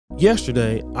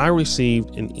Yesterday, I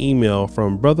received an email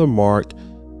from Brother Mark,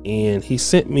 and he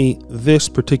sent me this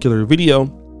particular video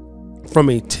from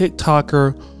a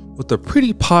TikToker with a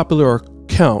pretty popular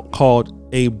account called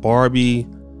A Barbie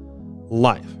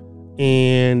Life.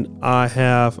 And I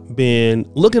have been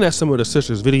looking at some of the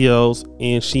sister's videos,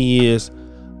 and she is,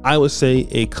 I would say,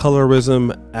 a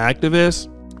colorism activist,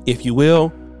 if you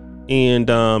will. And,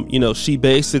 she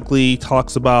basically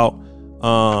talks about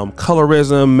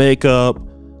colorism, makeup,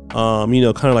 kind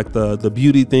of like the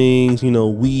beauty things,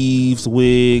 weaves,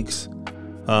 wigs.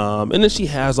 And then she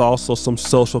has also some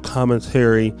social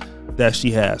commentary that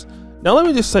she has. Now, let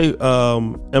me just say, in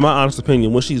my honest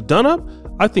opinion, when she's done up,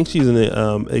 I think she's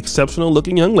an exceptional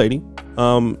looking young lady.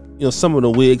 Some of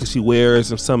the wigs that she wears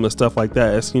and some of the stuff like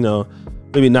that is,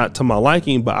 maybe not to my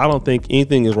liking, but I don't think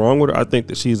anything is wrong with her. I think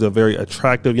that she's a very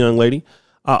attractive young lady.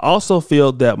 I also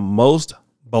feel that most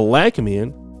black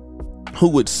men who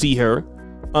would see her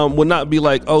would not be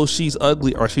like, oh, she's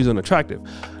ugly or she's unattractive.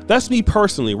 That's me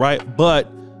personally, right? But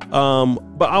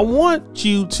I want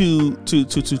you to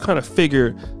kind of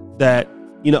figure that,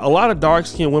 a lot of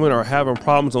dark-skinned women are having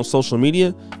problems on social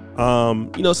media.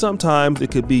 Sometimes it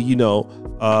could be,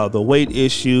 the weight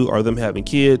issue or them having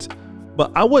kids, but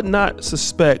I would not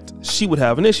suspect she would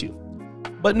have an issue.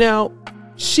 But now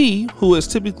she, who is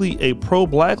typically a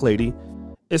pro-black lady,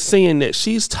 is saying that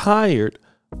she's tired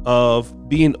of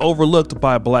being overlooked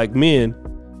by black men.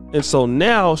 And so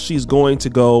now she's going to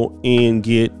go and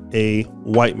get a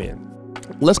white man.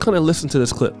 Let's kind of listen to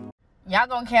this clip. Y'all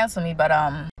gonna cancel me, but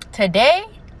today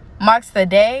marks the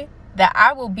day that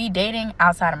I will be dating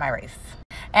outside of my race.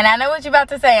 And I know what you're about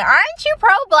to say. Aren't you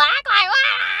pro-black?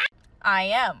 I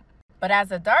am. But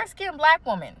as a dark-skinned black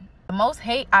woman, the most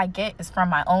hate I get is from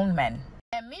my own men.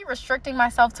 And me restricting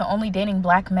myself to only dating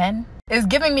black men is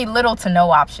giving me little to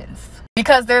no options.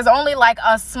 Because there's only like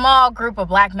a small group of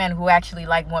black men who actually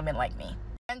like women like me.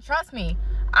 And trust me,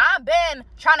 I've been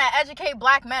trying to educate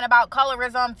black men about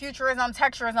colorism, futurism,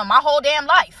 texturism my whole damn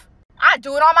life. I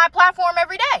do it on my platform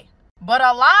every day. But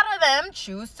a lot of them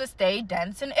choose to stay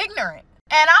dense and ignorant.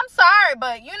 And I'm sorry,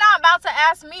 but you're not about to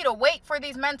ask me to wait for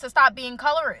these men to stop being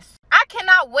colorist. I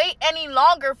cannot wait any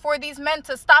longer for these men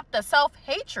to stop the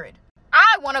self-hatred.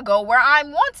 I want to go where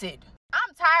I'm wanted.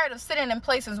 I'm tired of sitting in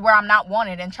places where I'm not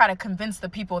wanted and try to convince the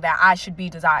people that I should be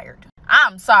desired.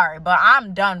 I'm sorry, but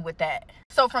I'm done with that.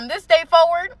 So from this day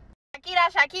forward,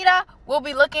 Shakira will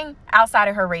be looking outside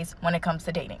of her race when it comes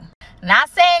to dating. Not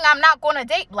saying I'm not going to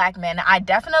date black men. I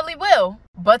definitely will.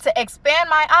 But to expand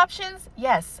my options,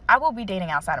 yes, I will be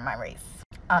dating outside of my race.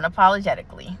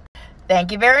 Unapologetically.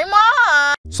 Thank you very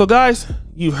much. So guys,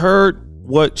 you heard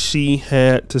what she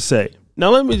had to say. Now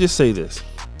let me just say this.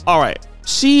 All right.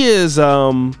 She is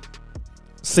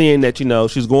saying that,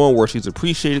 she's going where she's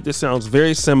appreciated. This sounds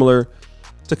very similar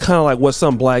to kind of like what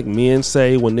some black men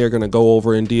say when they're going to go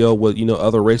over and deal with,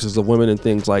 other races of women and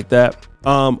things like that.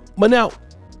 But now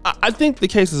I think the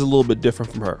case is a little bit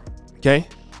different from her. Okay.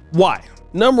 Why?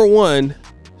 Number one,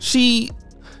 she's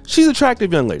an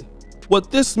attractive young lady.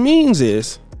 What this means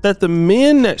is that the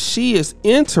men that she is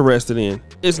interested in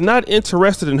is not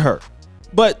interested in her,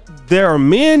 but there are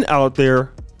men out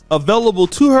there available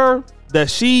to her that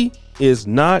she is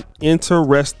not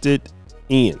interested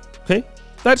in. Okay,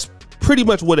 that's pretty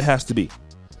much what it has to be.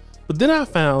 But then I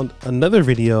found another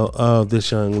video of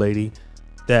this young lady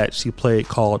that she played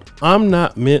called I'm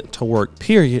Not Meant to Work,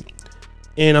 period.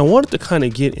 And I wanted to kind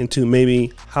of get into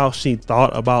maybe how she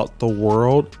thought about the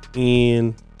world.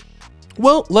 And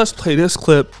well, let's play this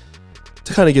clip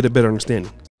to kind of get a better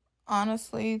understanding.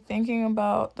 Honestly, thinking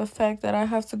about the fact that I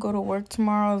have to go to work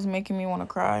tomorrow is making me want to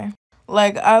cry.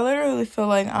 Like, I literally feel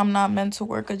like I'm not meant to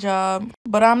work a job,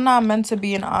 but I'm not meant to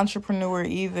be an entrepreneur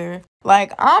either.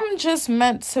 Like, I'm just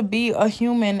meant to be a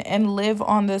human and live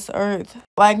on this earth.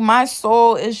 Like, my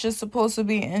soul is just supposed to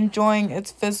be enjoying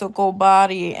its physical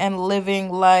body and living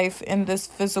life in this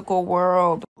physical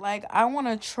world. Like, I want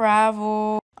to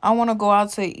travel. I want to go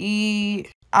out to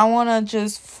eat. I want to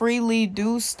just freely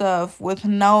do stuff with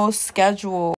no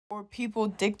schedule or people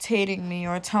dictating me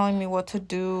or telling me what to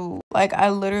do. Like, I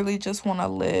literally just want to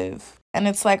live. And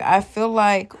it's like, I feel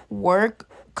like work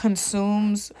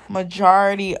consumes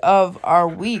majority of our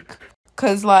week.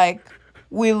 Because, like,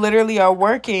 we literally are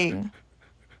working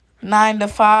 9 to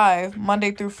 5,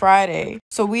 Monday through Friday.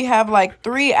 So we have like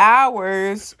 3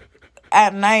 hours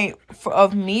at night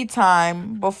of me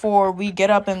time before we get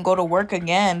up and go to work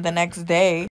again the next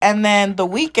day. And then the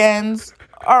weekends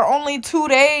are only 2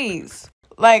 days.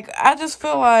 Like, I just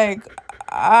feel like,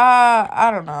 I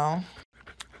don't know.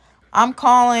 I'm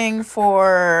calling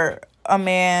for a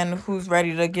man who's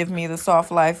ready to give me the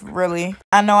soft life, really.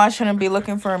 I know I shouldn't be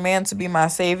looking for a man to be my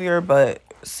savior, but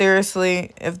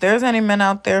seriously, if there's any men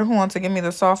out there who want to give me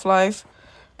the soft life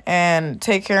and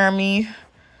take care of me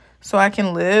so I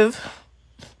can live,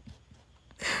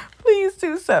 please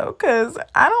do so, because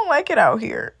I don't like it out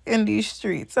here in these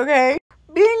streets, okay?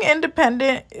 Being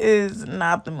independent is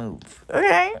not the move,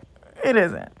 okay? It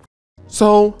isn't.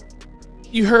 So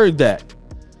you heard that.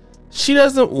 She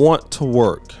doesn't want to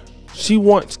work. She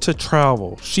wants to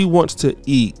travel. She wants to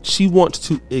eat. She wants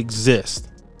to exist.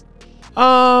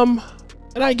 And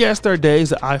I guess there are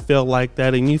days that I feel like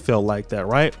that and you feel like that,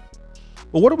 right?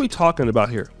 But what are we talking about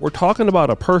here? We're talking about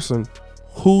a person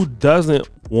who doesn't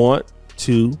want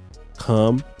to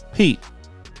compete.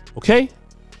 Okay?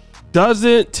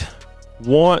 Doesn't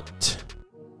want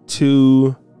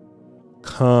to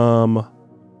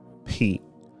compete.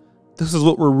 This is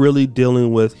what we're really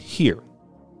dealing with here.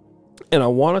 And I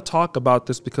want to talk about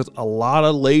this because a lot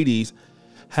of ladies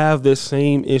have this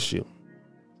same issue.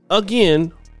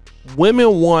 Again,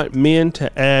 women want men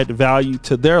to add value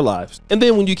to their lives. And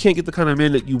then when you can't get the kind of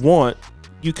men that you want,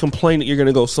 you complain that you're going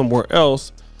to go somewhere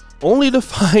else, only to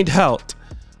find out,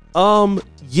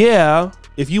 yeah,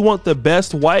 if you want the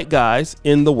best white guys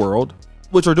in the world,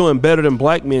 which are doing better than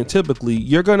black men typically,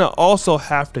 you're going to also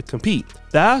have to compete.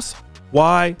 That's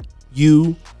why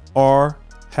you are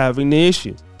having the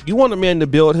issue. You want a man to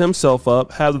build himself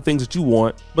up, have the things that you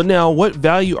want, but now what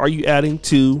value are you adding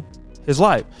to his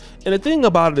life? And the thing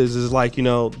about it is like, you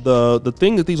know, the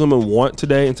thing that these women want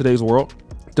today in today's world,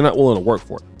 they're not willing to work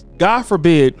for it. God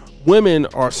forbid, women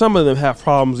or some of them have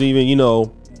problems even, you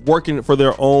know, working for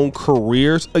their own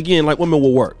careers. Again, like women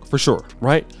will work for sure,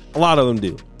 right? A lot of them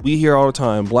do. We hear all the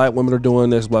time, black women are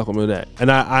doing this, black women are that.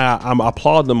 And I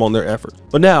applaud them on their effort.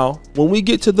 But now when we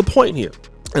get to the point here,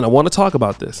 and I want to talk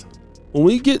about this, when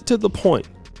we get to the point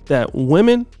that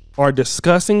women are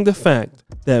discussing the fact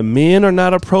that men are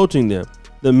not approaching them,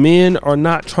 the men are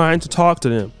not trying to talk to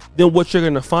them, then what you're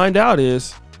going to find out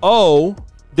is, oh,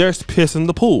 there's piss in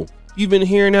the pool. You've been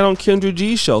hearing that on Kendra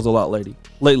G's shows a lot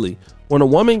lately. When a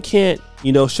woman can't,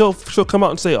 you know, she'll come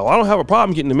out and say, oh, I don't have a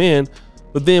problem getting a man.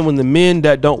 But then when the men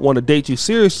that don't want to date you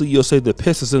seriously, you'll say the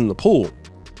piss is in the pool.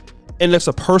 And that's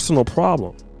a personal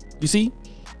problem. You see,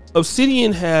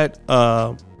 Obsidian had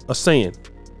a saying,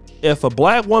 if a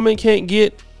black woman can't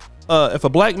get, if a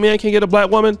black man can't get a black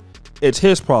woman, it's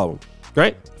his problem,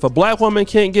 right? If a black woman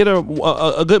can't get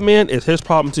a good man, it's his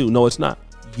problem too. No, it's not.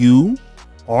 You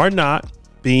are not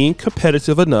being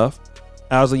competitive enough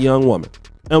as a young woman.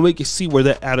 And we can see where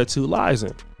that attitude lies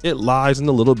in. It lies in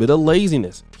a little bit of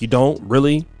laziness. You don't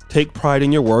really take pride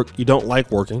in your work. You don't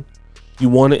like working. You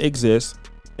want to exist.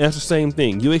 And that's the same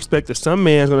thing. You expect that some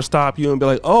man's going to stop you and be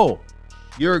like, oh,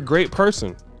 you're a great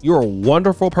person. You're a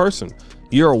wonderful person.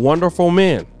 You're a wonderful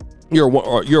man. You're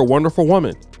a wonderful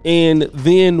woman. And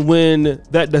then when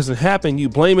that doesn't happen, you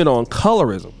blame it on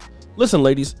colorism. Listen,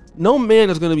 ladies, no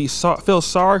man is going to feel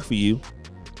sorry for you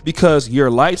because you're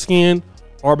light skinned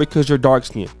or because you're dark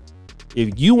skinned.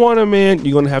 If you want a man,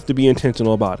 you're going to have to be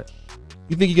intentional about it.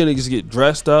 You think you're going to just get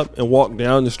dressed up and walk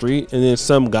down the street and then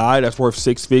some guy that's worth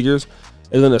 6 figures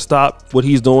is going to stop what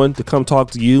he's doing to come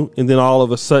talk to you, and then all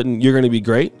of a sudden you're going to be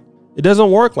great? It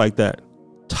doesn't work like that.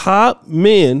 Top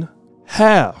men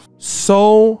have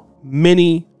so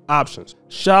many options.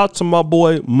 Shout out to my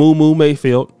boy Moo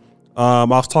Mayfield. I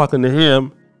was talking to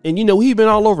him, and you know, he's been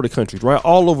all over the country, right?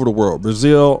 All over the world,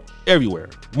 Brazil, everywhere.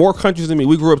 More countries than me.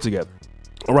 We grew up together.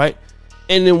 All right.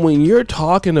 And then when you're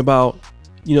talking about,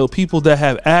 you know, people that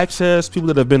have access, people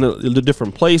that have been to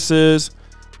different places,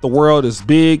 the world is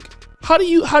big. How do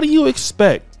you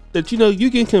expect that, you know,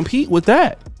 you can compete with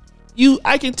that?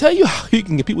 I can tell you how you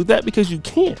can compete with that, because you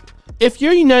can't. If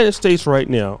you're United States right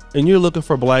now and you're looking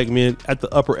for black men at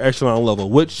the upper echelon level,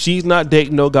 which she's not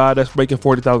dating no guy that's making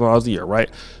 $40,000 a year, right?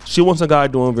 She wants a guy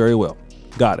doing very well.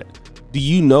 Got it. Do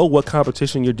you know what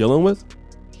competition you're dealing with?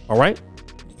 All right.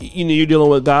 You know, you're dealing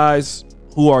with guys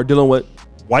who are dealing with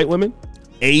white women,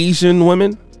 Asian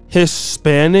women,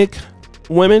 Hispanic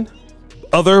women,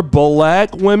 other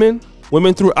black women,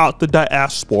 women throughout the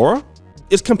diaspora.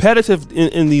 It's competitive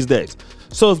in these days.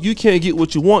 So if you can't get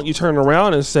what you want, you turn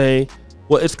around and say,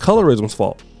 well, it's colorism's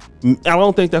fault. I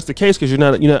don't think that's the case, because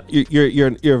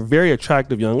you're a very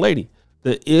attractive young lady.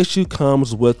 The issue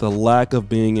comes with the lack of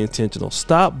being intentional.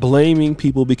 Stop blaming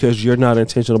people because you're not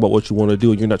intentional about what you want to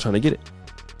do and you're not trying to get it.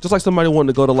 Just like somebody wanting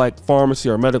to go to like pharmacy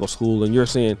or medical school, and you're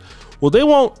saying, well, they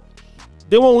won't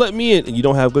let me in, and you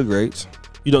don't have good grades.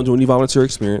 You don't do any volunteer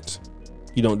experience.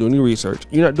 You don't do any research.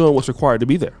 You're not doing what's required to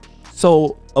be there.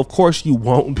 So of course you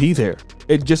won't be there.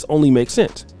 It just only makes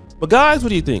sense. But guys, what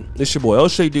do you think? It's your boy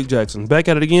O'Shea Duke Jackson back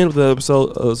at it again with the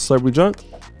episode of Celebrity Junk.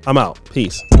 I'm out.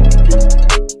 Peace.